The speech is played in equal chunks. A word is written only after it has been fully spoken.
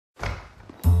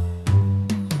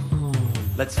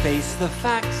Let's face the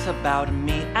facts about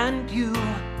me and you,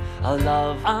 a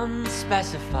love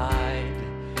unspecified.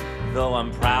 Though I'm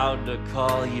proud to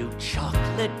call you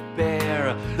Chocolate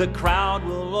Bear, the crowd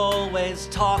will always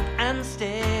talk and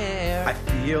stare. I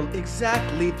feel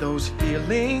exactly those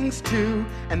feelings too,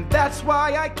 and that's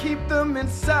why I keep them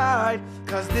inside.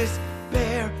 'Cause this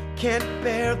bear can't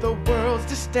bear the world's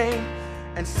disdain,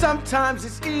 and sometimes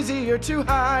it's easier to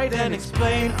hide Then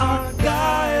explain our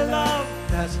guy love,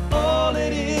 that's all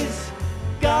it is.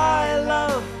 Guy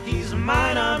love, he's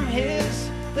mine, I'm his.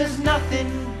 There's nothing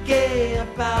gay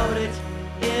about it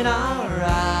in our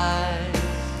eyes.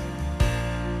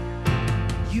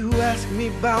 You ask me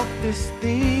about this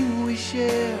thing we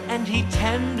share, And he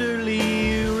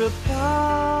tenderly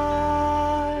replies,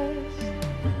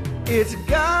 it's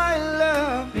guy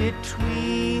love.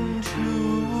 between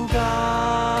two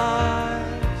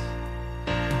guys.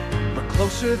 We're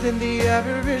closer than the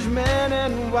average man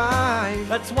and wife.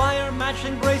 That's why our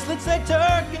matching bracelets say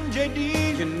Turk and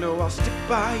JD. You know I'll stick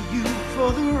by you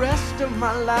for the rest of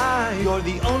my life. You're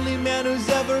the only man who's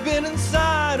ever been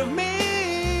inside of me.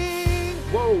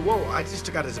 Whoa, I just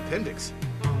took out his appendix.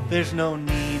 There's no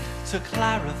need to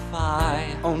clarify.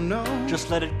 Oh no. Just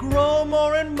let it grow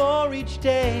more and more each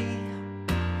day.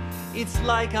 It's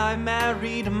like I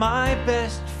married my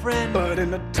best friend. But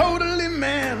in a totally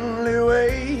manly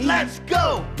way. Let's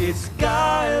go! It's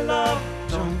guy love,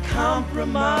 don't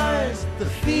compromise the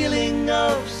feeling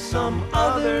of some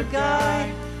other guy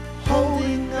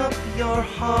holding up your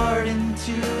heart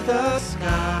into the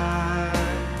sky.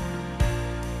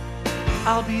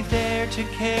 I'll be there to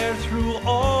care through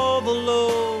all the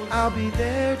lows. I'll be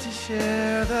there to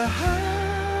share the highs.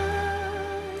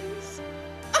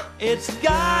 It's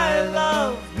guy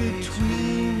love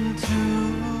between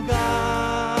two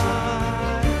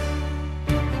guys.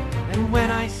 And when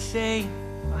I say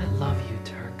I love you,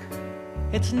 Turk,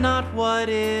 it's not what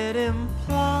it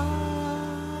implies.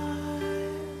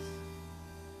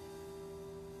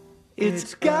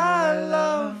 It's guy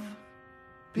love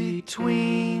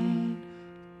between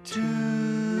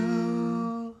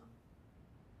two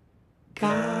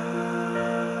guys.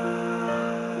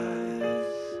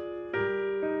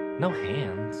 No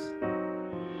hands.